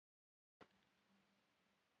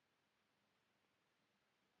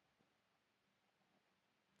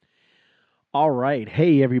All right.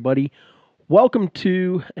 Hey, everybody. Welcome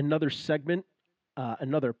to another segment,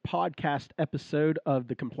 another podcast episode of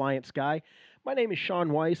The Compliance Guy. My name is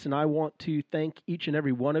Sean Weiss, and I want to thank each and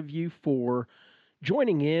every one of you for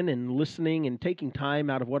joining in and listening and taking time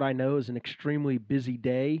out of what I know is an extremely busy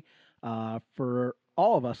day for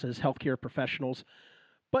all of us as healthcare professionals.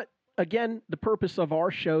 But again, the purpose of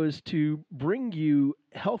our show is to bring you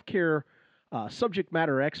healthcare subject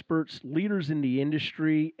matter experts, leaders in the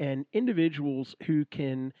industry, and individuals who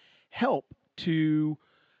can help to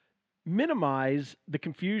minimize the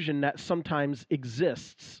confusion that sometimes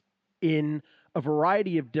exists in a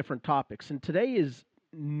variety of different topics. And today is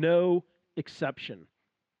no exception.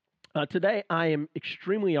 Today, I am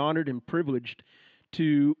extremely honored and privileged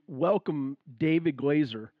to welcome David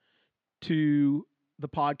Glaser to the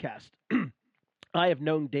podcast. I have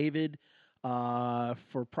known David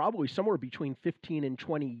for probably somewhere between 15 and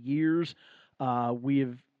 20 years. We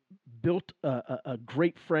have built a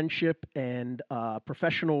great friendship and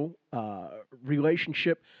professional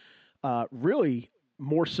relationship, really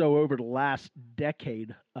more so over the last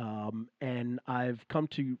decade. And I've come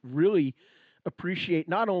to really appreciate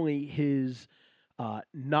not only his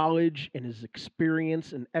knowledge and his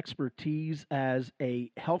experience and expertise as a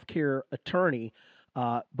healthcare attorney,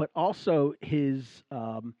 but also his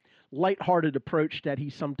lighthearted approach that he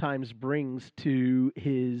sometimes brings to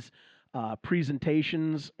his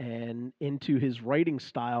presentations and into his writing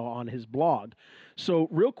style on his blog. So,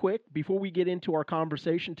 real quick, before we get into our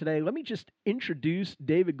conversation today, let me just introduce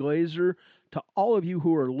David Glaser to all of you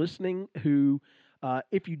who are listening who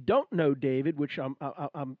if you don't know David, which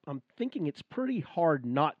I'm thinking it's pretty hard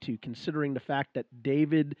not to, considering the fact that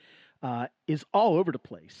David is all over the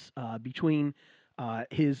place between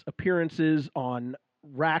his appearances on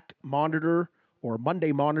Rack Monitor or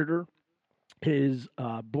Monday Monitor, his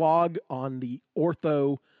blog on the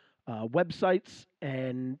Ortho websites,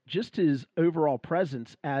 and just his overall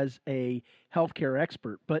presence as a healthcare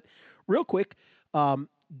expert. But real quick,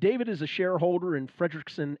 David is a shareholder in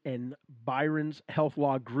Frederickson and Byron's Health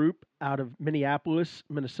Law Group out of Minneapolis,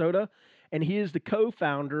 Minnesota, and he is the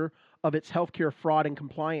co-founder of its healthcare fraud and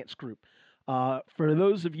compliance group. For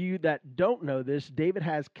those of you that don't know this, David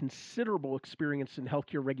has considerable experience in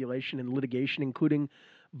healthcare regulation and litigation, including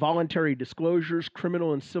voluntary disclosures,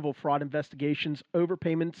 criminal and civil fraud investigations,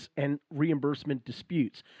 overpayments, and reimbursement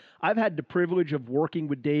disputes. I've had the privilege of working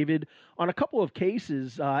with David on a couple of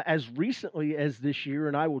cases as recently as this year,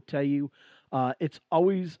 and I will tell you, it's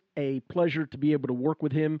always a pleasure to be able to work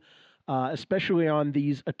with him, especially on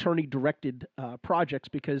these attorney-directed projects,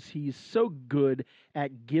 because he's so good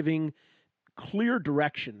at giving clear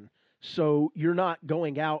direction so you're not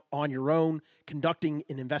going out on your own, conducting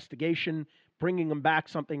an investigation, bringing him back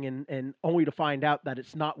something and only to find out that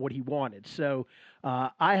it's not what he wanted. So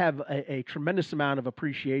I have a tremendous amount of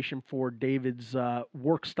appreciation for David's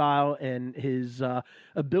work style and his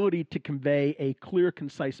ability to convey a clear,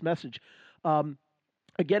 concise message.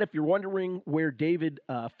 Again, if you're wondering where David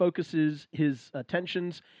focuses his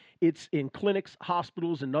attentions, it's in clinics,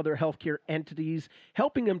 hospitals, and other healthcare entities,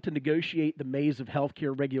 helping them to negotiate the maze of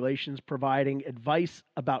healthcare regulations, providing advice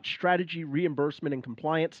about strategy, reimbursement, and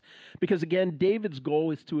compliance. Because again, David's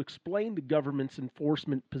goal is to explain the government's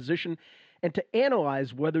enforcement position and to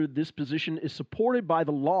analyze whether this position is supported by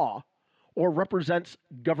the law or represents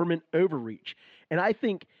government overreach. And I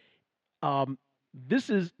think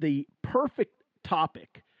this is the perfect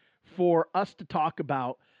topic for us to talk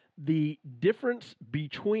about the difference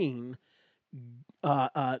between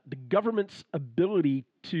the government's ability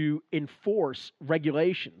to enforce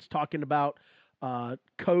regulations, talking about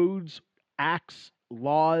codes, acts,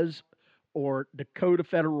 laws, or the Code of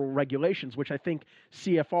Federal Regulations, which I think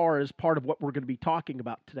CFR is part of what we're going to be talking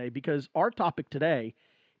about today, because our topic today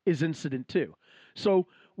is Incident 2. So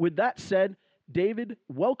with that said, David,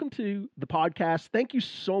 welcome to the podcast. Thank you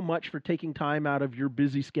so much for taking time out of your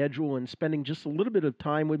busy schedule and spending just a little bit of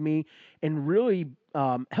time with me and really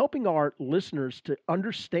helping our listeners to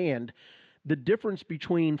understand the difference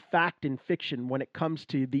between fact and fiction when it comes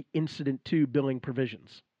to the Incident 2 billing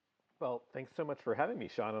provisions. Well, thanks so much for having me,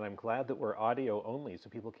 Sean, and I'm glad that we're audio only so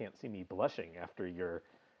people can't see me blushing after your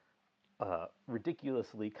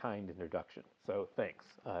ridiculously kind introduction. So thanks.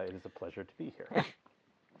 It is a pleasure to be here.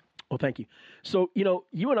 Well, thank you. So,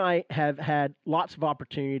 you and I have had lots of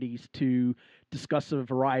opportunities to discuss a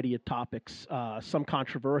variety of topics, some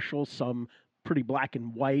controversial, some pretty black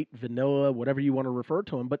and white, vanilla, whatever you want to refer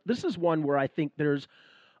to them. But this is one where I think there's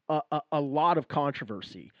a lot of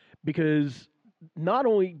controversy because not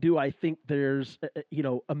only do I think there's,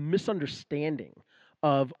 a misunderstanding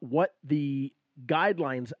of what the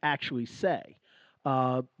guidelines actually say,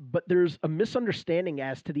 But there's a misunderstanding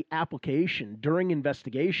as to the application during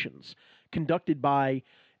investigations conducted by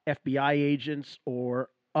FBI agents or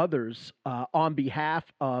others on behalf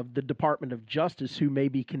of the Department of Justice who may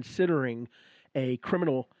be considering a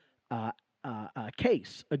criminal uh,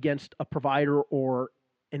 case against a provider or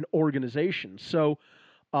an organization. So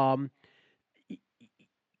um,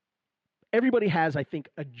 everybody has, I think,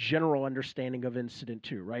 a general understanding of Incident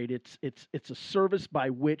to, right? It's a service by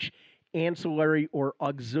which ancillary or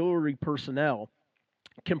auxiliary personnel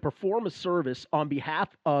can perform a service on behalf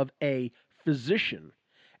of a physician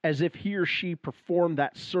as if he or she performed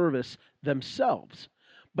that service themselves,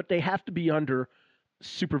 but they have to be under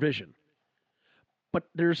supervision. But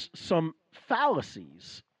there's some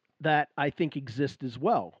fallacies that I think exist as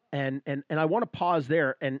well, and I want to pause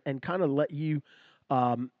there and kind of let you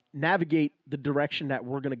navigate the direction that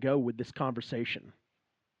we're going to go with this conversation.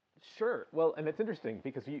 Sure. Well, and it's interesting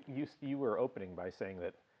because you were opening by saying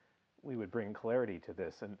that we would bring clarity to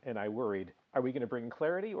this, and I worried, are we going to bring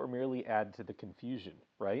clarity or merely add to the confusion,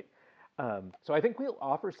 right? So I think we'll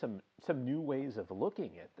offer some new ways of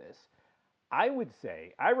looking at this. I would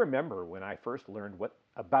say I remember when I first learned what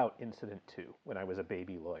about Incident 2 when I was a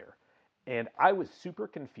baby lawyer. And I was super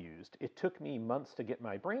confused. It took me months to get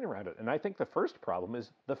my brain around it. And I think the first problem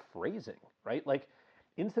is the phrasing, right? Like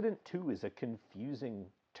Incident 2 is a confusing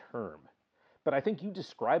term. But I think you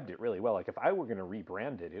described it really well. Like if I were going to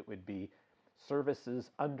rebrand it, it would be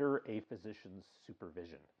services under a physician's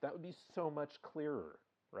supervision. That would be so much clearer,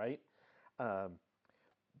 right? Um,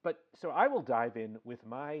 but so I will dive in with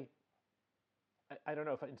my I don't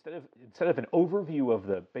know if instead of an overview of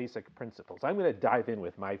the basic principles, I'm going to dive in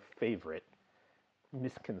with my favorite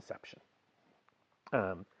misconception.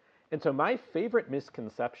 Um, and so my favorite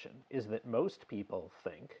misconception is that most people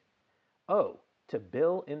think, oh, to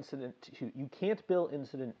bill incident two, you can't bill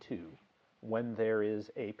incident two when there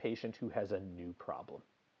is a patient who has a new problem.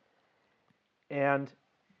 And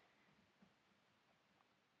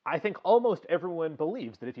I think almost everyone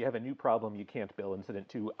believes that if you have a new problem, you can't bill incident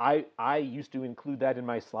two. I used to include that in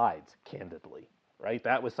my slides, candidly, right?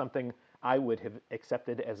 That was something I would have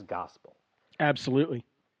accepted as gospel. Absolutely.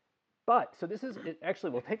 But, so this is, it actually,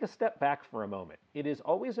 we'll take a step back for a moment. It is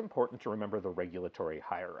always important to remember the regulatory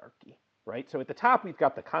hierarchy, right? So at the top, we've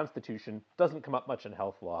got the Constitution, doesn't come up much in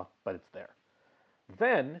health law, but it's there.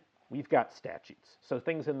 Then we've got statutes, so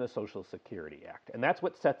things in the Social Security Act. And that's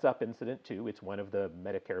what sets up Incident 2. It's one of the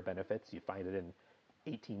Medicare benefits. You find it in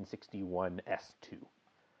 1861 S2.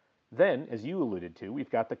 Then, as you alluded to, we've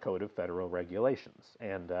got the Code of Federal Regulations.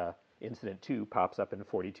 And Incident 2 pops up in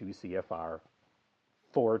 42 CFR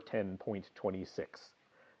 410.26.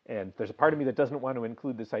 And there's a part of me that doesn't want to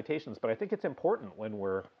include the citations, but I think it's important when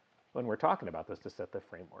we're talking about this to set the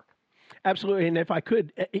framework. Absolutely, and if I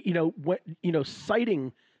could,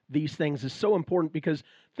 citing these things is so important because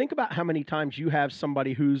think about how many times you have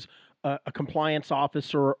somebody who's a compliance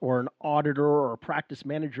officer or an auditor or a practice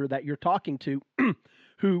manager that you're talking to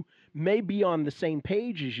who may be on the same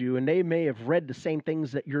page as you and they may have read the same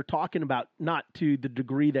things that you're talking about, not to the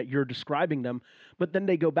degree that you're describing them, but then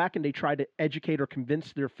they go back and they try to educate or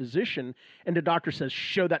convince their physician, and the doctor says,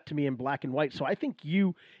 show that to me in black and white. So I think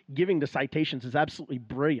you giving the citations is absolutely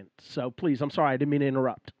brilliant. So please, I'm sorry, I didn't mean to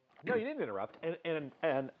interrupt. No, you didn't interrupt.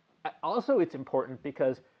 And also it's important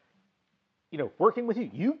because working with you,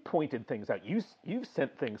 you've pointed things out. You've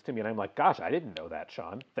sent things to me, and I'm like, gosh, I didn't know that,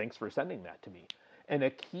 Sean. Thanks for sending that to me. And a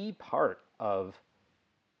key part of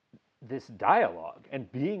this dialogue and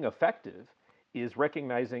being effective is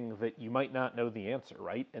recognizing that you might not know the answer,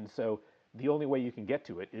 right? And so the only way you can get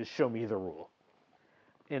to it is show me the rule.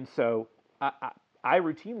 And so I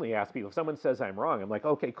routinely ask people if someone says I'm wrong, I'm like,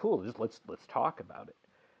 okay, cool, just let's talk about it.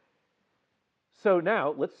 So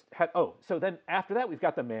now so then after that we've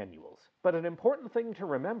got the manuals. But an important thing to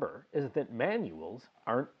remember is that manuals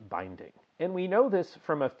aren't binding. And we know this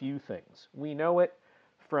from a few things. We know it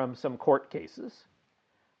from some court cases.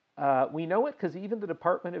 We know it because even the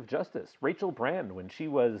Department of Justice, Rachel Brand, when she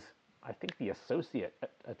was, I think, the Associate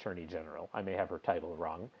Attorney General, I may have her title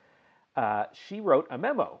wrong, she wrote a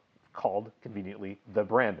memo called, conveniently, the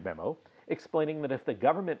Brand Memo, explaining that if the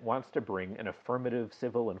government wants to bring an affirmative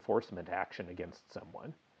civil enforcement action against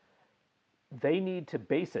someone, they need to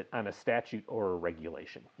base it on a statute or a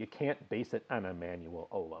regulation. You can't base it on a manual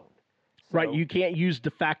alone. So, Right, you can't use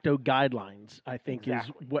de facto guidelines, I think,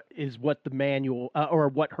 exactly. is what the manual or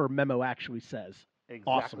what her memo actually says.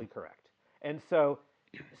 Exactly Awesome. correct. And so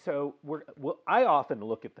I often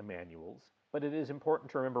look at the manuals, but it is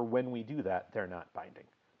important to remember when we do that, they're not binding.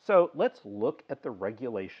 So let's look at the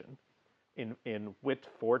regulation in WIT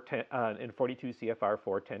 410 in 42 CFR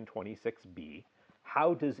 41026B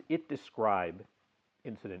how does it describe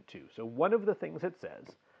incident 2? So one of the things it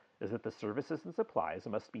says is that the services and supplies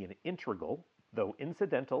must be an integral, though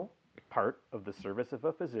incidental, part of the service of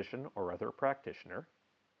a physician or other practitioner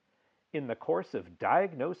in the course of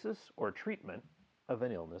diagnosis or treatment of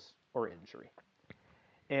an illness or injury.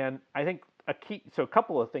 And I think a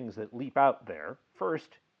couple of things that leap out there.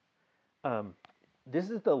 First, this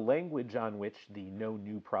is the language on which the no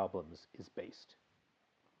new problems is based.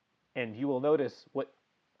 And you will notice what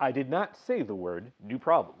I did not say the word new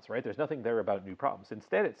problems, right? There's nothing there about new problems.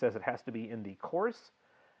 Instead, it says it has to be in the course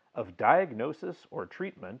of diagnosis or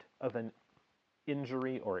treatment of an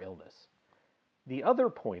injury or illness. The other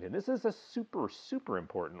point, and this is a super, super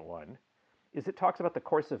important one, is it talks about the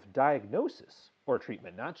course of diagnosis or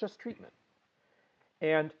treatment, not just treatment.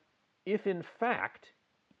 And if in fact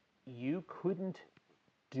you couldn't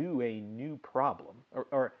do a new problem,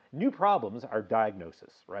 or new problems are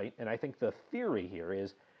diagnosis, right? And I think the theory here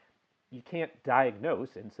is you can't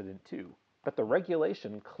diagnose incident 2, but the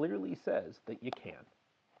regulation clearly says that you can.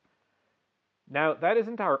 Now, that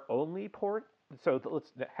isn't our only port. So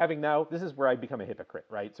this is where I become a hypocrite,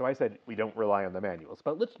 right? So I said we don't rely on the manuals,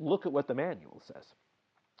 but let's look at what the manual says.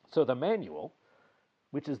 So the manual,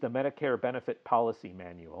 which is the Medicare Benefit Policy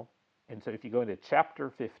Manual, and so if you go into Chapter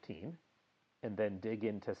 15 and then dig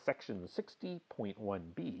into Section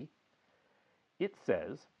 60.1b, it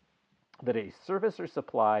says that a service or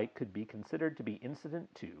supply could be considered to be incident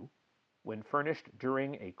 2 when furnished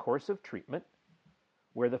during a course of treatment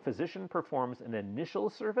where the physician performs an initial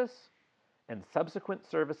service and subsequent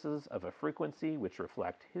services of a frequency which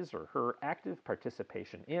reflect his or her active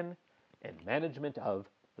participation in and management of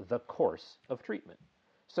the course of treatment.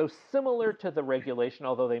 So similar to the regulation,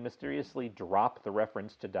 although they mysteriously drop the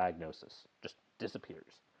reference to diagnosis, just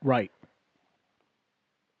disappears. Right.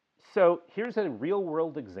 So here's a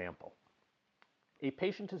real-world example. A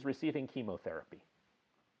patient is receiving chemotherapy.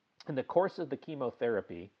 In the course of the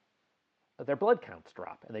chemotherapy, their blood counts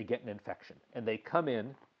drop and they get an infection and they come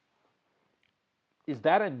in. Is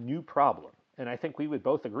that a new problem? And I think we would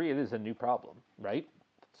both agree it is a new problem, right?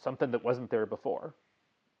 Something that wasn't there before.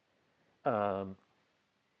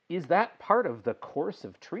 Is that part of the course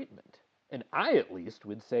of treatment? And I at least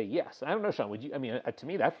would say yes. I don't know, Sean, would you? I mean, to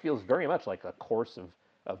me, that feels very much like a course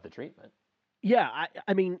of the treatment. Yeah,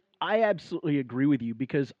 I mean, I absolutely agree with you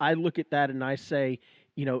because I look at that and I say,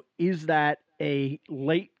 is that a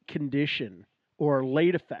late condition or a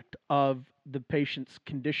late effect of the patient's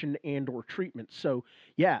condition and or treatment? So,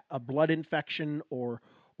 yeah, a blood infection or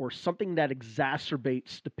something that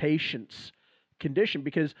exacerbates the patient's condition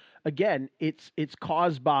because again, it's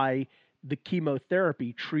caused by the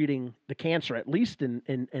chemotherapy treating the cancer. At least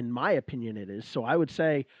in my opinion, it is. So I would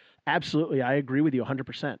say, absolutely, I agree with you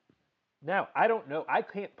 100%. Now, I don't know. I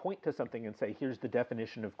can't point to something and say, here's the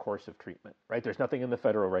definition of course of treatment, right? There's nothing in the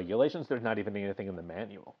federal regulations. There's not even anything in the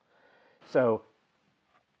manual. So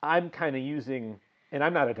I'm kind of using, and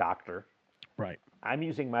I'm not a doctor. Right. I'm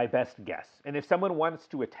using my best guess. And if someone wants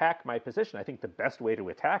to attack my position, I think the best way to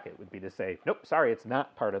attack it would be to say, nope, sorry, it's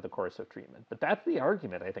not part of the course of treatment. But that's the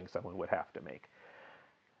argument I think someone would have to make.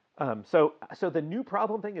 So the new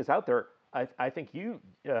problem thing is out there. I think you've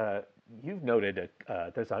noted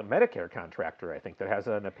there's a Medicare contractor, I think, that has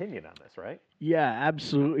an opinion on this, right? Yeah,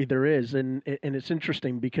 absolutely, there is, and it's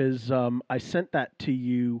interesting because I sent that to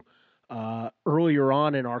you earlier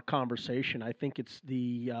on in our conversation. I think it's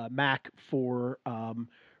the MAC for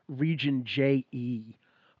Region JE,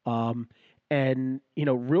 and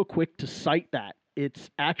real quick to cite that, it's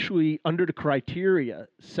actually under the criteria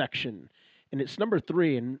section, and it's number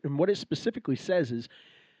 3, and what it specifically says is,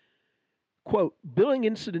 quote, billing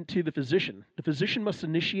incident to the physician. The physician must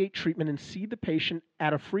initiate treatment and see the patient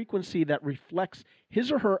at a frequency that reflects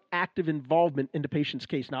his or her active involvement in the patient's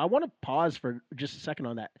case. Now, I want to pause for just a second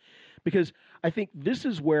on that because I think this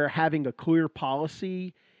is where having a clear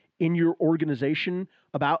policy in your organization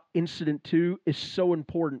about incident 2 is so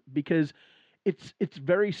important because it's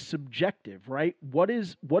very subjective, right? What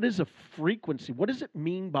is a frequency? What does it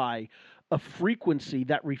mean by a frequency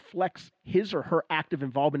that reflects his or her active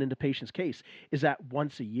involvement in the patient's case? Is that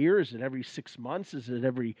once a year? Is it every 6 months? Is it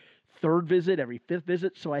every 3rd visit, every 5th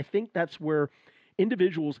visit? So I think that's where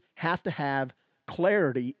individuals have to have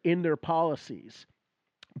clarity in their policies.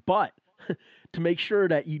 But to make sure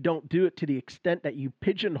that you don't do it to the extent that you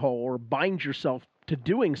pigeonhole or bind yourself to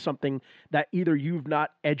doing something that either you've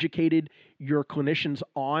not educated your clinicians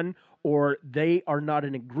on or they are not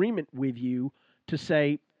in agreement with you to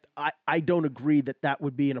say, I don't agree that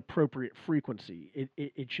would be an appropriate frequency.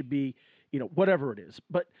 It should be, whatever it is.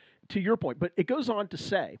 But to your point, but it goes on to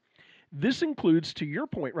say This includes, to your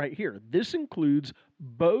point right here, this includes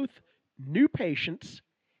both new patients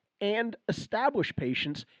and established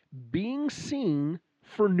patients being seen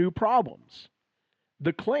for new problems.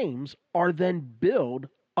 The claims are then billed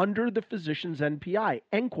under the physician's NPI,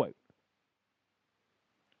 end quote.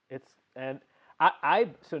 It's and I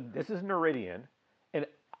so this is Noridian, and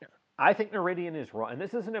I think Noridian is wrong. And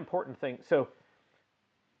this is an important thing. So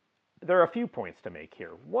there are a few points to make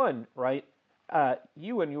here. One, right?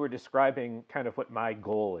 When you were describing kind of what my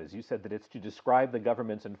goal is, you said that it's to describe the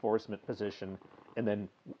government's enforcement position and then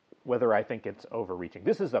whether I think it's overreaching.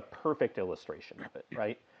 This is a perfect illustration of it,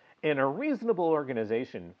 right? And a reasonable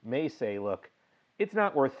organization may say, look, it's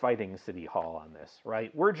not worth fighting City Hall on this,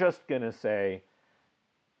 right? We're just going to say,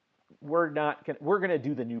 we're going to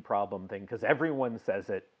do the new problem thing because everyone says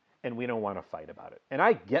it and we don't want to fight about it. And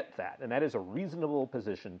I get that, and that is a reasonable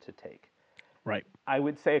position to take. Right. I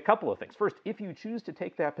would say a couple of things. First, if you choose to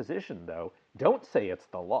take that position, though, don't say it's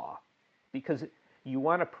the law, because you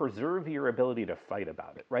want to preserve your ability to fight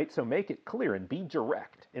about it, right? So make it clear and be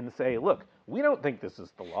direct and say, look, we don't think this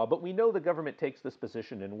is the law, but we know the government takes this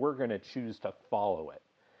position and we're going to choose to follow it,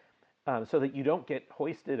 so that you don't get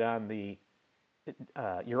hoisted on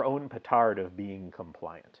your own petard of being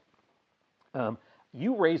compliant.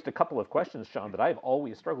 You raised a couple of questions, Sean, that I've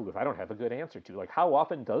always struggled with. I don't have a good answer to. Like, how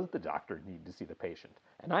often does the doctor need to see the patient?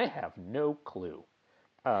 And I have no clue.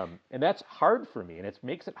 And that's hard for me, and it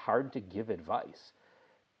makes it hard to give advice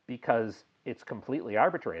because it's completely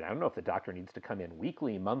arbitrary. I don't know if the doctor needs to come in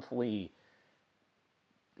weekly, monthly,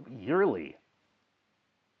 yearly.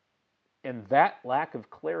 And that lack of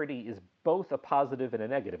clarity is both a positive and a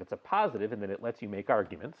negative. It's a positive in that it lets you make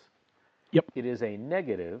arguments. Yep. It is a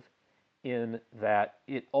negative in that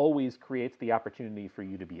it always creates the opportunity for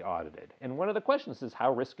you to be audited. And one of the questions is,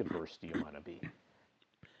 how risk averse do you want to be?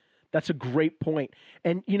 That's a great point.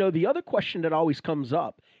 And the other question that always comes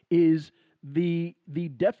up is the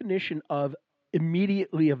definition of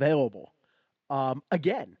immediately available.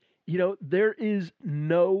 Again, there is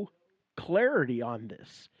no clarity on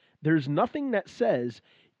this. There's nothing that says,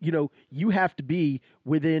 you have to be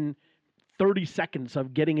within 30 seconds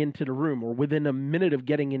of getting into the room or within a minute of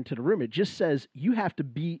getting into the room. It just says you have to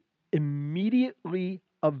be immediately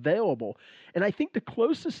available. And I think the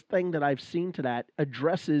closest thing that I've seen to that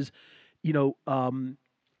addresses,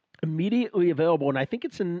 immediately available. And I think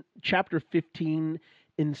it's in chapter 15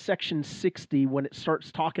 in section 60 when it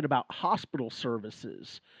starts talking about hospital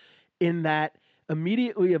services, in that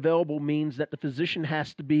immediately available means that the physician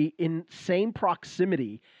has to be in same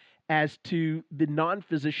proximity as to the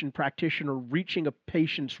non-physician practitioner reaching a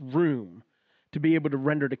patient's room to be able to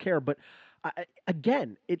render the care. But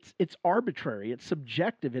again, it's arbitrary, it's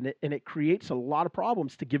subjective, and it creates a lot of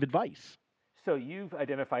problems to give advice. So you've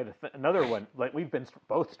identified another one like we've been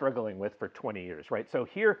both struggling with for 20 years, right? So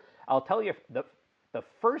here, I'll tell you, the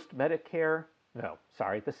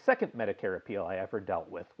second Medicare appeal I ever dealt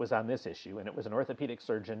with was on this issue, and it was an orthopedic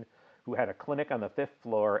surgeon who had a clinic on the 5th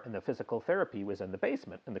floor, and the physical therapy was in the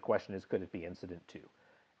basement. And the question is, could it be incident 2?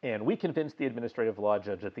 And we convinced the administrative law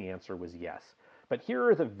judge that the answer was yes. But here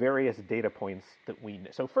are the various data points that we know.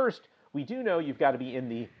 So first, we do know you've got to be in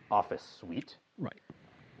the office suite. Right.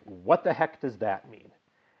 What the heck does that mean?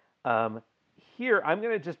 Here, I'm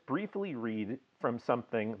going to just briefly read from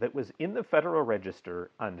something that was in the Federal Register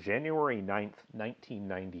on January 9th,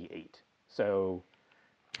 1998. So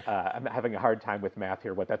I'm having a hard time with math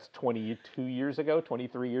here. That's 22 years ago,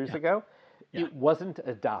 23 years ago? Yeah. It wasn't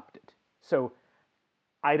adopted. So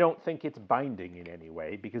I don't think it's binding in any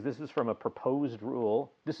way because this is from a proposed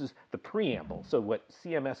rule. This is the preamble. So what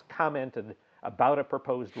CMS commented about a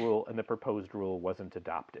proposed rule, and the proposed rule wasn't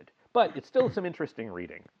adopted. But it's still some interesting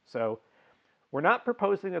reading. So we're not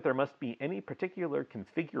proposing that there must be any particular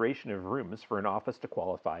configuration of rooms for an office to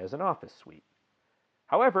qualify as an office suite.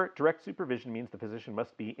 However, direct supervision means the physician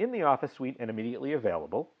must be in the office suite and immediately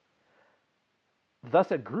available.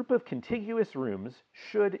 Thus, a group of contiguous rooms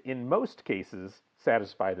should, in most cases,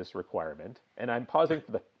 satisfy this requirement. And I'm pausing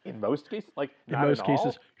for the in most cases, like not in most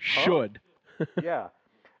cases, should. Yeah.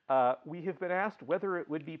 We have been asked whether it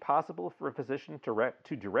would be possible for a physician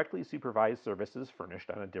to directly supervise services furnished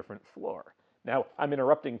on a different floor. Now, I'm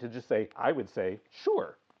interrupting to just say, I would say,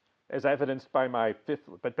 sure, as evidenced by my fifth,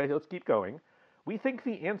 but let's keep going. We think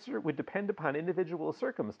the answer would depend upon individual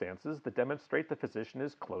circumstances that demonstrate the physician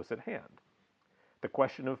is close at hand. The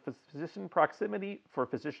question of physician proximity for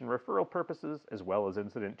physician referral purposes, as well as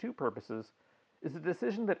incident 2 purposes, is a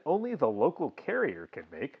decision that only the local carrier can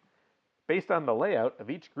make based on the layout of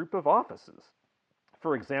each group of offices.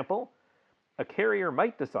 For example, A carrier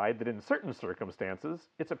might decide that in certain circumstances,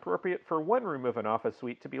 it's appropriate for one room of an office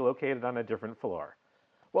suite to be located on a different floor.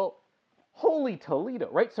 Well, holy Toledo,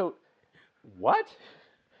 right? So, what?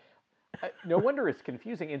 No wonder it's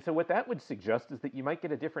confusing. And so, what that would suggest is that you might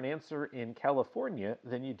get a different answer in California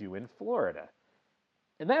than you do in Florida.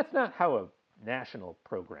 And that's not how a national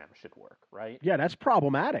program should work, right? Yeah, that's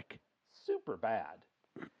problematic. Super bad.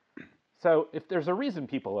 So, if there's a reason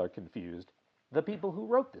people are confused, the people who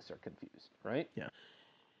wrote this are confused, right? Yeah.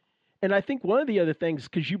 And I think one of the other things,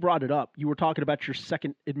 because you brought it up, you were talking about your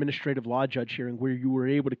second administrative law judge hearing where you were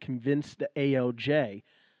able to convince the ALJ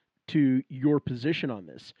to your position on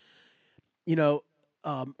this. You know,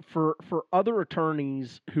 for other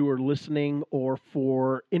attorneys who are listening or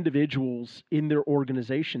for individuals in their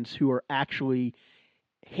organizations who are actually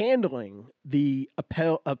handling the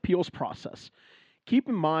appeals process, keep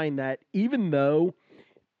in mind that even though,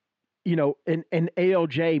 an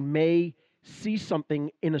ALJ may see something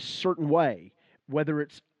in a certain way, whether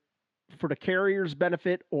it's for the carrier's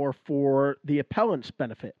benefit or for the appellant's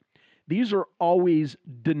benefit. These are always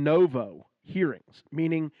de novo hearings,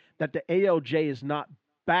 meaning that the ALJ is not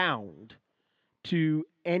bound to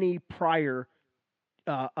any prior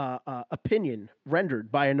opinion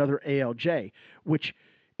rendered by another ALJ, which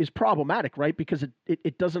is problematic, right? Because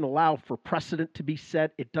it doesn't allow for precedent to be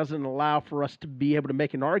set. It doesn't allow for us to be able to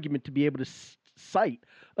make an argument, to be able to cite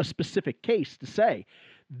a specific case to say,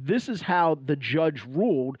 this is how the judge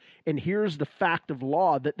ruled, and here's the fact of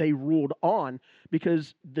law that they ruled on,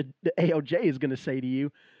 because the ALJ is going to say to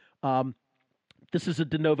you, this is a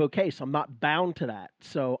de novo case. I'm not bound to that.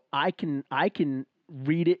 So I can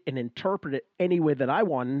read it and interpret it any way that I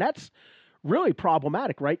want. And that's really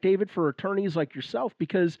problematic, right, David, for attorneys like yourself,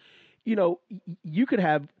 because, you could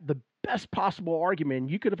have the best possible argument.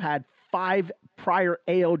 You could have had 5 prior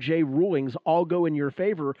ALJ rulings all go in your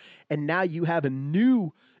favor, and now you have a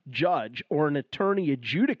new judge or an attorney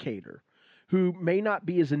adjudicator who may not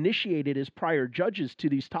be as initiated as prior judges to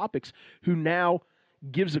these topics, who now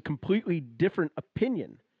gives a completely different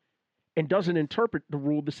opinion and doesn't interpret the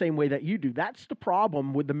rule the same way that you do. That's the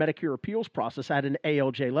problem with the Medicare appeals process at an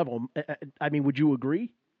ALJ level. I mean, would you agree?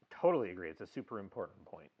 Totally agree. It's a super important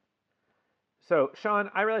point. So,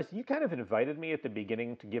 Sean, I realized you kind of invited me at the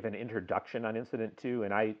beginning to give an introduction on Incident 2,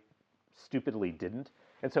 and I stupidly didn't.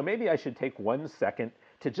 And so maybe I should take 1 second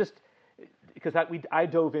to just, because I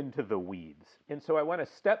dove into the weeds. And so I want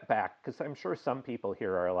to step back, because I'm sure some people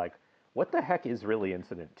here are like, what the heck is really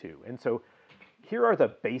Incident 2? And so here are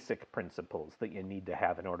the basic principles that you need to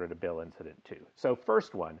have in order to bill Incident 2. So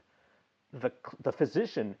first one, the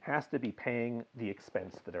physician has to be paying the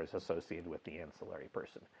expense that is associated with the ancillary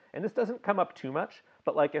person. And this doesn't come up too much,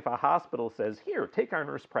 but like if a hospital says, here, take our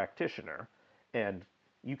nurse practitioner, and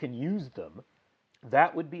you can use them,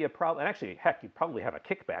 that would be a problem. And actually, heck, you'd probably have a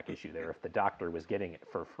kickback issue there if the doctor was getting it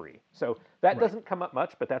for free. So that doesn't come up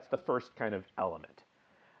much, but that's the first kind of element.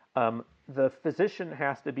 The physician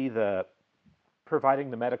has to be providing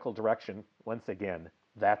the medical direction. Once again,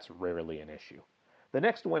 that's rarely an issue. The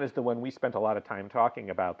next one is the one we spent a lot of time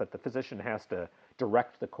talking about, that the physician has to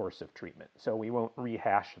direct the course of treatment. So we won't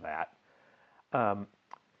rehash that.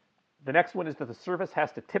 The next one is that the service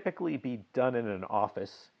has to typically be done in an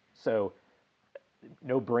office, so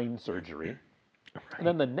no brain surgery. Right. And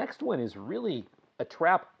then the next one is really a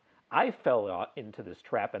trap. I fell into this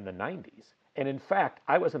trap in the 90s. And in fact,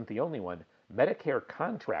 I wasn't the only one. Medicare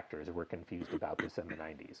contractors were confused about this in the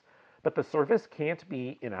 90s. But the service can't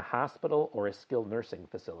be in a hospital or a skilled nursing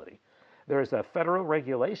facility. There's a federal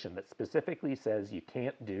regulation that specifically says you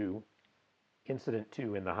can't do Incident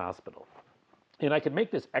 2 in the hospital. And I could make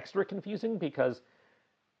this extra confusing because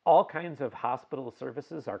all kinds of hospital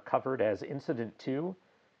services are covered as Incident 2,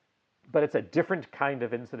 but it's a different kind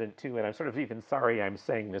of Incident 2, and I'm sort of even sorry I'm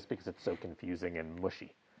saying this because it's so confusing and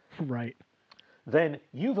mushy. Right. Then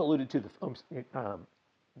you've alluded to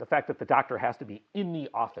the fact that the doctor has to be in the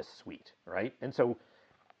office suite, right? And so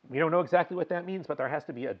we don't know exactly what that means, but there has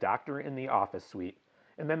to be a doctor in the office suite.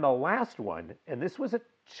 And then the last one, and this was a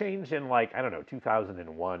change in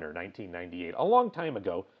 2001 or 1998, a long time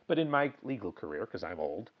ago, but in my legal career, because I'm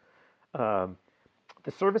old,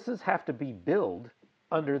 the services have to be billed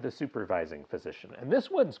under the supervising physician. And this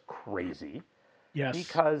one's crazy. Yes.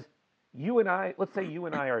 Because let's say you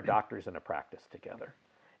and I are doctors in a practice together,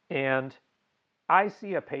 and I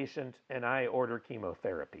see a patient and I order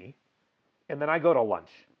chemotherapy, and then I go to lunch,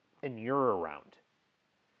 and you're around.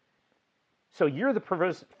 So you're the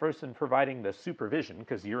person providing the supervision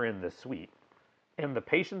because you're in the suite, and the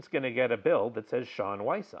patient's going to get a bill that says Sean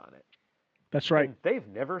Weiss on it. That's right. And they've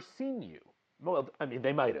never seen you. Well, I mean,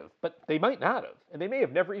 they might have, but they might not have. And they may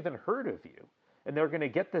have never even heard of you. And they're going to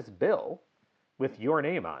get this bill with your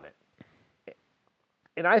name on it.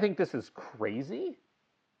 And I think this is crazy,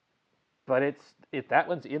 but that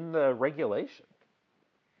one's in the regulation.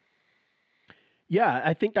 Yeah,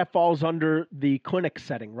 I think that falls under the clinic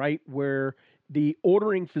setting, right? Where the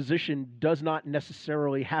ordering physician does not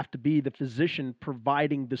necessarily have to be the physician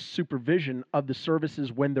providing the supervision of the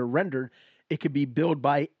services when they're rendered. It could be billed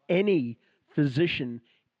by any physician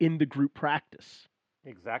in the group practice.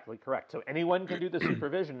 Exactly correct. So anyone can do the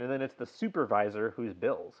supervision, and then it's the supervisor who's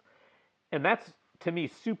bills. And that's, to me,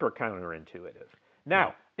 super counterintuitive. Yeah.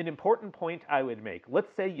 Now, an important point I would make,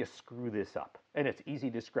 let's say you screw this up, and it's easy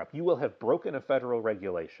to screw up. You will have broken a federal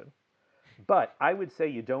regulation, but I would say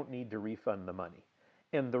you don't need to refund the money.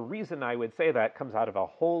 And the reason I would say that comes out of a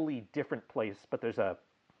wholly different place, but there's a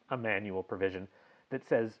manual provision that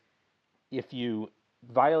says if you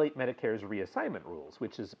violate Medicare's reassignment rules,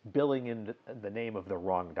 which is billing in the name of the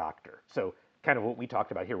wrong doctor. So kind of what we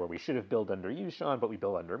talked about here, where we should have billed under you, Sean, but we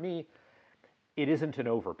bill under me. It isn't an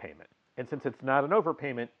overpayment. And since it's not an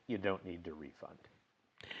overpayment, you don't need to refund.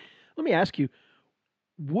 Let me ask you,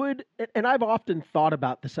 and I've often thought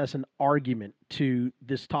about this as an argument to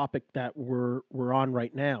this topic that we're on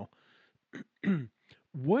right now.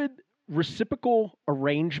 Would reciprocal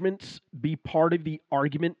arrangements be part of the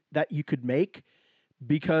argument that you could make?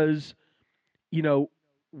 Because, you know,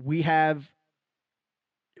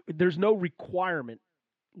 there's no requirement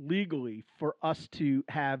legally for us to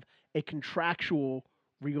have a contractual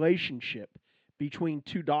relationship between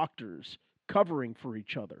two doctors covering for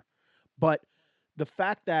each other. But the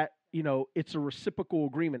fact that, it's a reciprocal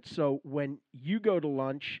agreement. So when you go to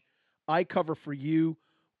lunch, I cover for you.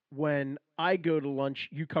 When I go to lunch,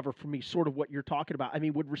 you cover for me, sort of what you're talking about. I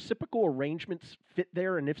mean, would reciprocal arrangements fit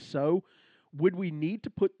there? And if so, would we need to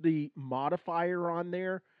put the modifier on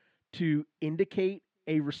there to indicate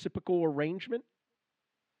a reciprocal arrangement?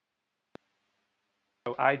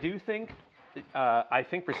 So I think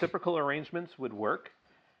reciprocal arrangements would work.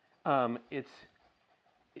 It's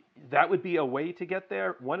that would be a way to get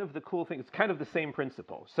there. One of the cool things, it's kind of the same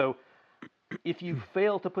principle. So if you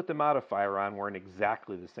fail to put the modifier on, we're in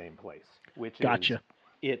exactly the same place, which is Gotcha.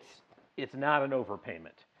 it's not an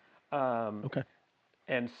overpayment. Okay.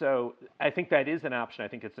 And so I think that is an option. I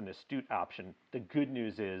think it's an astute option. The good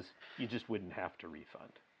news is you just wouldn't have to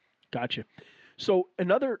refund. Gotcha. So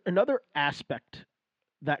another aspect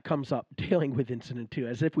that comes up dealing with incident two,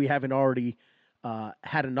 as if we haven't already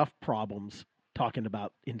had enough problems talking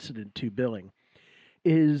about incident two billing,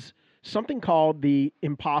 is something called the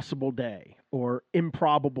impossible day or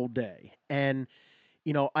improbable day. And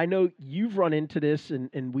I know you've run into this,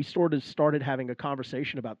 and we sort of started having a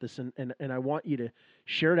conversation about this, and I want you to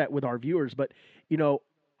share that with our viewers. But,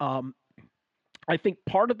 I think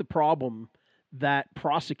part of the problem that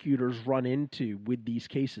prosecutors run into with these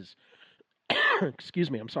cases, excuse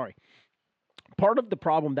me, I'm sorry. Part of the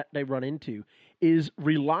problem that they run into is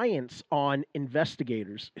reliance on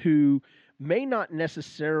investigators who may not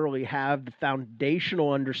necessarily have the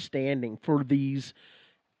foundational understanding for these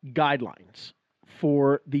guidelines,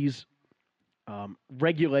 for these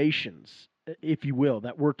regulations, if you will,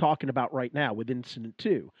 that we're talking about right now with Incident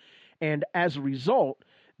 2. And as a result,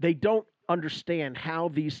 they don't understand how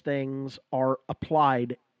these things are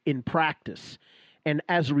applied in practice. And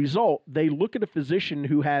as a result, they look at a physician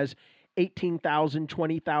who has 18,000,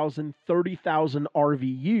 20,000, 30,000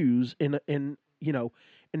 RVUs and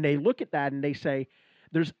they look at that and they say,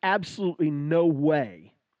 there's absolutely no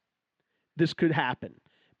way this could happen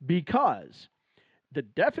because the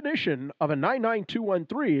definition of a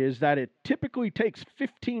 99213 is that it typically takes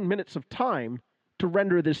 15 minutes of time to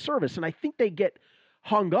render this service. And I think they get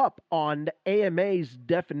hung up on the AMA's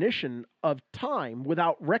definition of time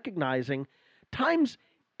without recognizing time's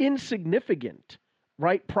insignificant,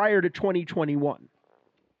 right, prior to 2021.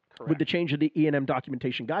 Correct. With the change of the E&M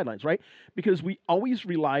documentation guidelines, right? Because we always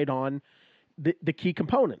relied on the key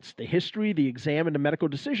components, the history, the exam, and the medical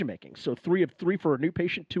decision making. So 3 of 3 for a new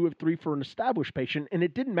patient, 2 of 3 for an established patient, and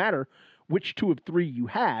it didn't matter which 2 of 3 you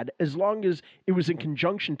had as long as it was in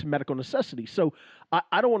conjunction to medical necessity. So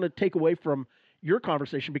I don't want to take away from your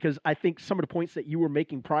conversation because I think some of the points that you were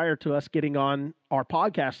making prior to us getting on our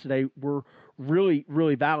podcast today were really,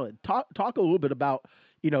 really valid. Talk a little bit about,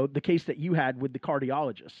 the case that you had with the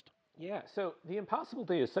cardiologist. Yeah, so the impossible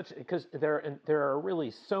day is such because there are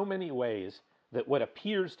really so many ways that what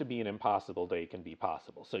appears to be an impossible day can be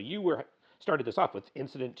possible. So you started this off with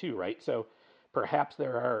incident 2, right? So perhaps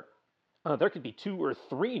there could be 2 or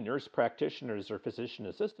 3 nurse practitioners or physician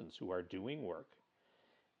assistants who are doing work,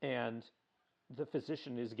 and the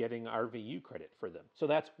physician is getting RVU credit for them. So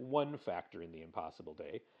that's one factor in the impossible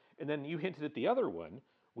day. And then you hinted at the other one,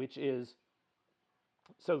 which is,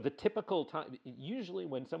 so the typical time, usually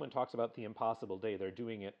when someone talks about the impossible day, they're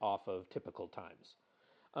doing it off of typical times.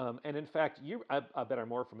 And in fact, I bet are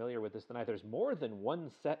more familiar with this than I. There's more than one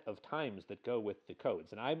set of times that go with the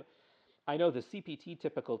codes. And I know the CPT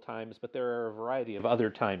typical times, but there are a variety of other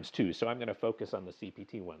times too. So I'm going to focus on the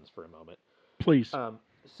CPT ones for a moment. Please.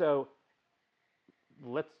 So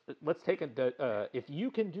let's take if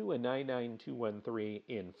you can do a 99213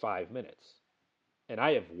 in 5 minutes, and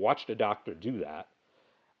I have watched a doctor do that,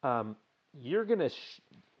 you're gonna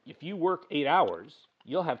if you work 8 hours,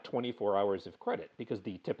 you'll have 24 hours of credit because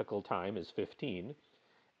the typical time is 15,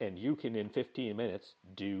 and you can in 15 minutes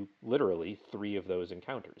do literally 3 of those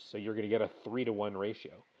encounters. So you're going to get a 3-to-1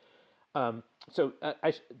 ratio.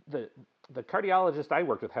 The cardiologist I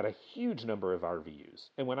worked with had a huge number of RVUs.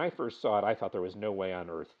 And when I first saw it, I thought there was no way on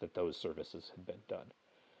earth that those services had been done.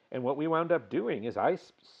 And what we wound up doing is I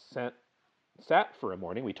sat for a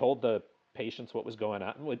morning. We told the patients what was going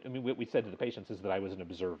on. I mean, what we said to the patients is that I was an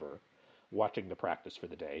observer watching the practice for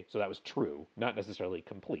the day. So that was true, not necessarily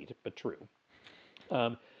complete, but true.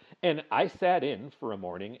 And I sat in for a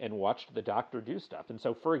morning and watched the doctor do stuff. And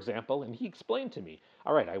so, for example, and he explained to me,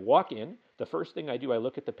 all right, I walk in, the first thing I do, I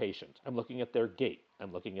look at the patient. I'm looking at their gait.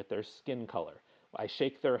 I'm looking at their skin color. I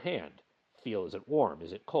shake their hand. Feel, is it warm?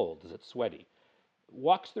 Is it cold? Is it sweaty?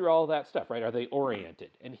 Walks through all that stuff, right? Are they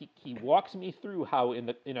oriented? And he walks me through how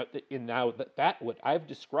that what I've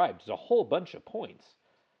described is a whole bunch of points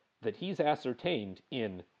that he's ascertained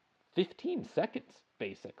in 15 seconds,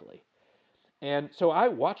 basically. And so I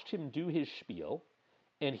watched him do his spiel,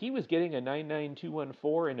 and he was getting a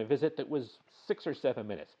 99214 in a visit that was 6 or 7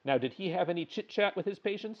 minutes. Now, did he have any chit-chat with his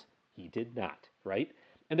patients? He did not, right?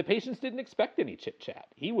 And the patients didn't expect any chit-chat.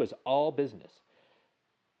 He was all business.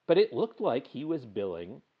 But it looked like he was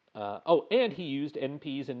billing. And he used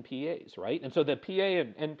NPs and PAs, right? And so the PA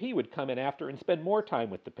and NP would come in after and spend more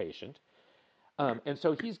time with the patient. And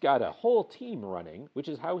so he's got a whole team running, which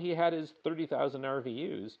is how he had his 30,000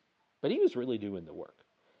 RVUs. But he was really doing the work.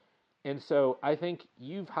 And so I think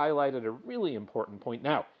you've highlighted a really important point.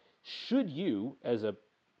 Now, should you, as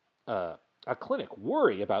a clinic,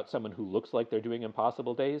 worry about someone who looks like they're doing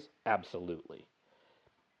impossible days? Absolutely.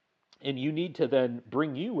 And you need to then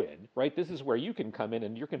bring you in, right? This is where you can come in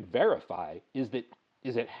and you can verify, is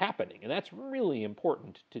it happening? And that's really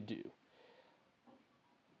important to do.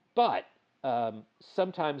 But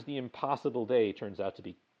sometimes the impossible day turns out to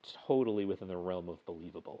be totally within the realm of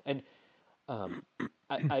believable. And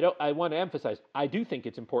I want to emphasize, I do think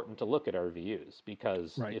it's important to look at RVUs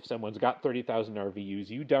because Right. if someone's got 30,000 RVUs,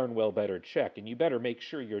 you darn well better check, and you better make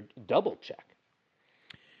sure you're double check.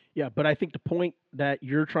 Yeah, but I think the point that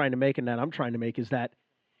you're trying to make and that I'm trying to make is that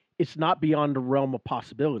it's not beyond the realm of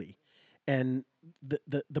possibility. And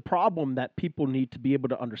the problem that people need to be able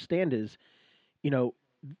to understand is, you know,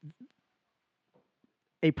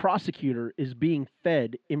 a prosecutor is being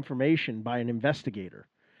fed information by an investigator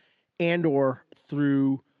and or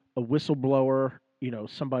through a whistleblower,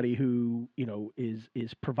 somebody who,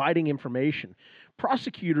 is providing information.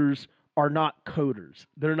 Prosecutors are not coders.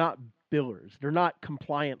 They're not billers. They're not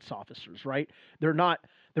compliance officers, right? They're not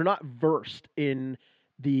versed in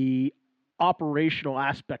the operational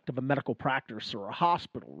aspect of a medical practice or a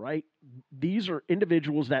hospital, right? These are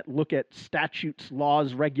individuals that look at statutes,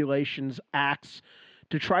 laws, regulations, acts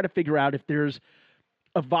to try to figure out if there's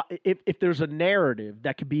if there's a narrative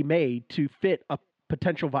that could be made to fit a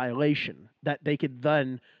potential violation that they could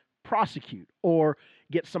then prosecute or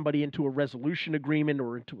get somebody into a resolution agreement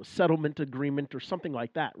or into a settlement agreement or something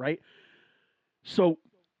like that, right? So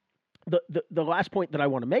the last point that I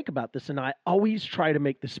want to make about this, and I always try to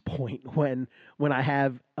make this point when I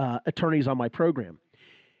have attorneys on my program.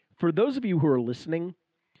 For those of you who are listening,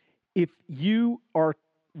 if you are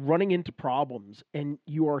running into problems and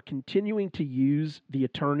you are continuing to use the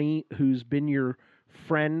attorney who's been your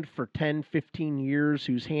friend for 10, 15 years,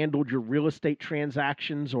 who's handled your real estate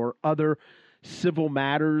transactions or other civil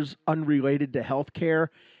matters unrelated to healthcare,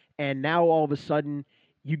 and now all of a sudden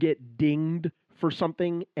you get dinged for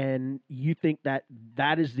something and you think that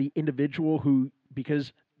that is the individual who,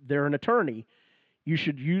 because they're an attorney, you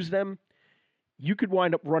should use them, you could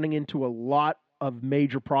wind up running into a lot of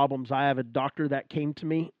major problems. I have a doctor that came to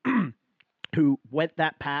me who went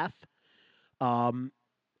that path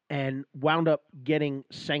and wound up getting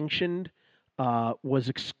sanctioned, was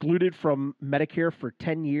excluded from Medicare for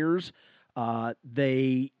 10 years.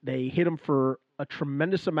 They hit him for a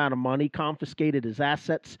tremendous amount of money, confiscated his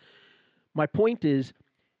assets. My point is,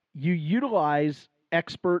 you utilize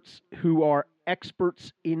experts who are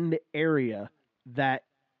experts in the area that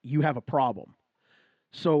you have a problem.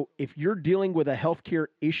 So if you're dealing with a healthcare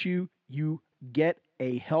issue, you get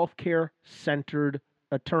a healthcare centered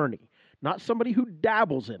attorney, not somebody who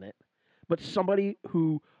dabbles in it, but somebody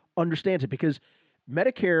who understands it, because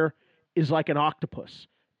Medicare is like an octopus.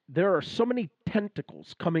 There are so many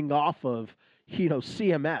tentacles coming off of,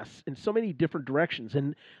 CMS in so many different directions,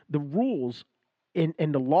 and the rules and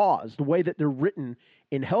the laws, the way that they're written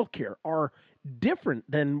in healthcare, are different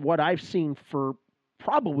than what I've seen for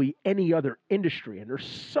probably any other industry. And they're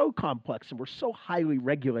so complex and we're so highly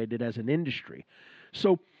regulated as an industry.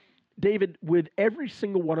 So, David, with every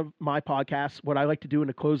single one of my podcasts, what I like to do in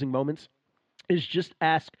the closing moments is just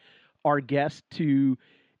ask our guests to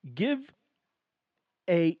give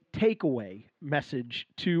a takeaway message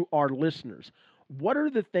to our listeners. What are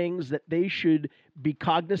the things that they should be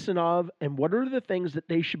cognizant of, and what are the things that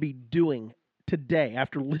they should be doing today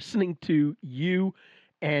after listening to you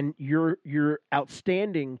and your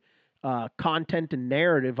outstanding content and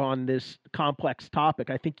narrative on this complex topic?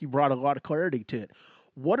 I think you brought a lot of clarity to it.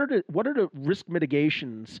 What are the risk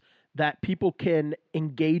mitigations that people can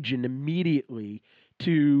engage in immediately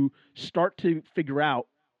to start to figure out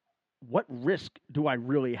what risk do I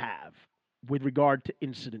really have with regard to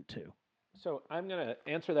incident two? So I'm going to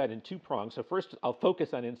answer that in two prongs. So first, I'll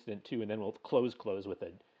focus on incident two, and then we'll close with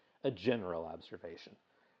a general observation.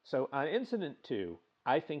 So on incident two,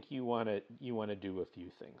 I think you want to do a few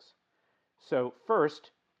things. So first,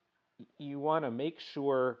 you want to make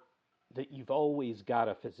sure that you've always got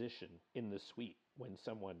a physician in the suite when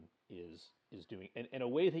someone is doing, and a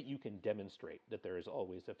way that you can demonstrate that there is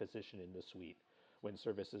always a physician in the suite when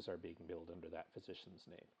services are being billed under that physician's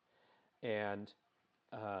name. And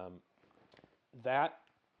that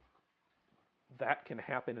can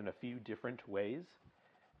happen in a few different ways.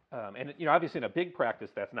 And obviously in a big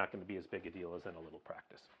practice, that's not going to be as big a deal as in a little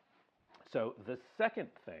practice. So the second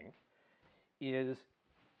thing is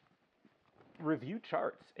review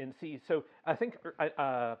charts and see. So I think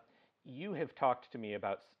you have talked to me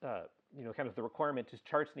about kind of the requirement is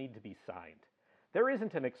charts need to be signed. There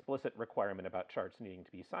isn't an explicit requirement about charts needing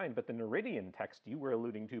to be signed, but the Noridian text you were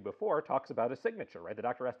alluding to before talks about a signature, right? The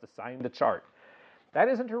doctor has to sign the chart. That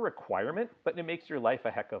isn't a requirement, but it makes your life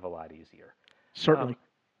a heck of a lot easier. Certainly.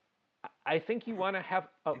 I think you want to have.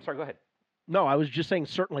 Oh, sorry. Go ahead. No, I was just saying.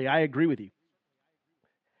 Certainly, I agree with you.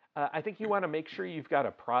 I think you want to make sure you've got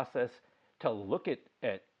a process to look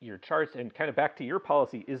at your charts and kind of back to your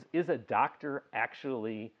policy. Is a doctor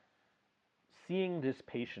actually seeing this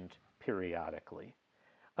patient periodically?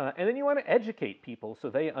 And then you want to educate people so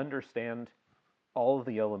they understand all of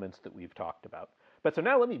the elements that we've talked about. But so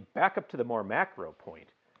now let me back up to the more macro point.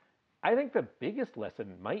 I think the biggest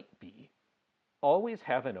lesson might be always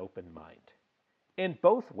have an open mind in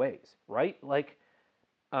both ways, right? Like,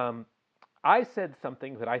 I said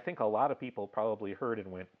something that I think a lot of people probably heard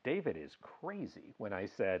and went, David is crazy, when I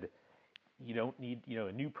said, you don't need,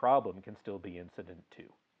 a new problem can still be incident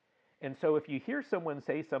two. And so if you hear someone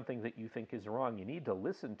say something that you think is wrong, you need to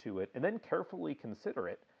listen to it and then carefully consider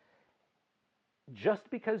it. Just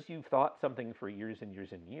because you've thought something for years and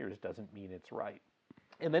years and years doesn't mean it's right.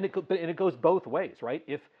 And then it goes both ways, right?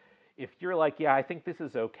 If you're like, yeah, I think this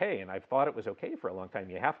is okay, and I've thought it was okay for a long time,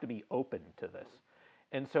 you have to be open to this.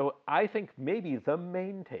 And so I think maybe the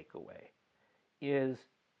main takeaway is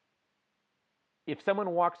if someone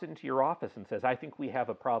walks into your office and says, I think we have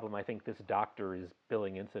a problem, I think this doctor is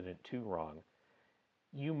billing incident two wrong,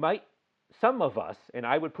 you might, some of us, and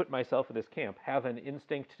I would put myself in this camp, have an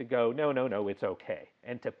instinct to go, no, it's okay,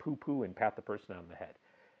 and to poo-poo and pat the person on the head.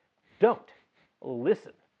 Don't.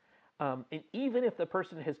 Listen. And even if the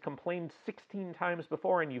person has complained 16 times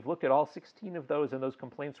before and you've looked at all 16 of those and those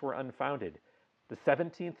complaints were unfounded, the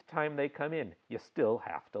 17th time they come in, you still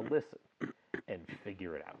have to listen and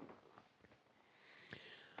figure it out.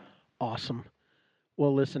 Awesome.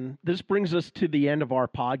 Well, listen, this brings us to the end of our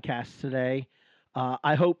podcast today.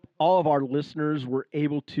 I hope all of our listeners were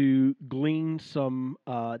able to glean some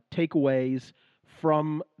takeaways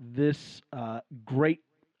from this great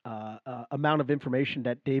amount of information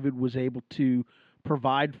that David was able to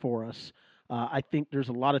provide for us. I think there's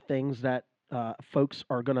a lot of things that folks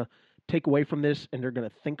are going to take away from this, and they're going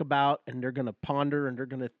to think about, and they're going to ponder, and they're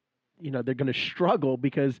going to struggle,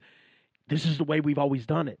 because this is the way we've always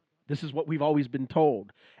done it. This is what we've always been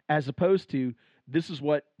told, as opposed to this is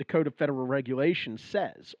what the Code of Federal Regulations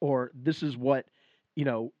says, or this is what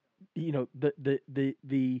the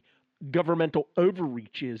governmental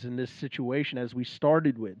overreach is in this situation, as we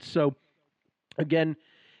started with. So, again,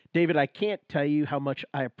 David, I can't tell you how much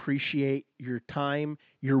I appreciate your time,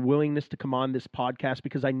 your willingness to come on this podcast,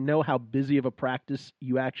 because I know how busy of a practice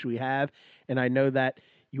you actually have. And I know that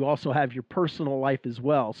you also have your personal life as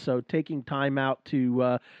well. So taking time out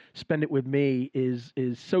to spend it with me is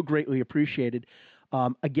so greatly appreciated.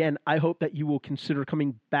 Again, I hope that you will consider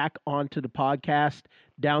coming back onto the podcast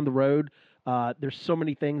down the road. There's so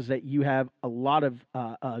many things that you have a lot of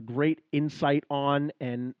great insight on,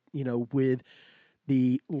 and with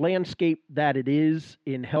the landscape that it is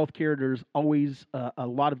in healthcare, there's always a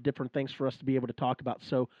lot of different things for us to be able to talk about.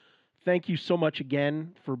 So, thank you so much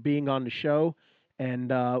again for being on the show, and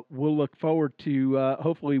we'll look forward to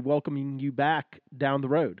hopefully welcoming you back down the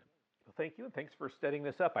road. Well, thank you, and thanks for setting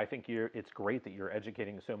this up. I think it's great that you're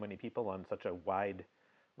educating so many people on such a wide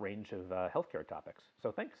range of healthcare topics.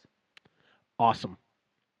 So thanks. Awesome.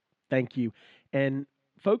 Thank you. And,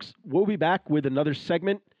 folks, we'll be back with another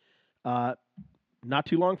segment not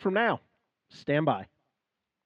too long from now. Stand by.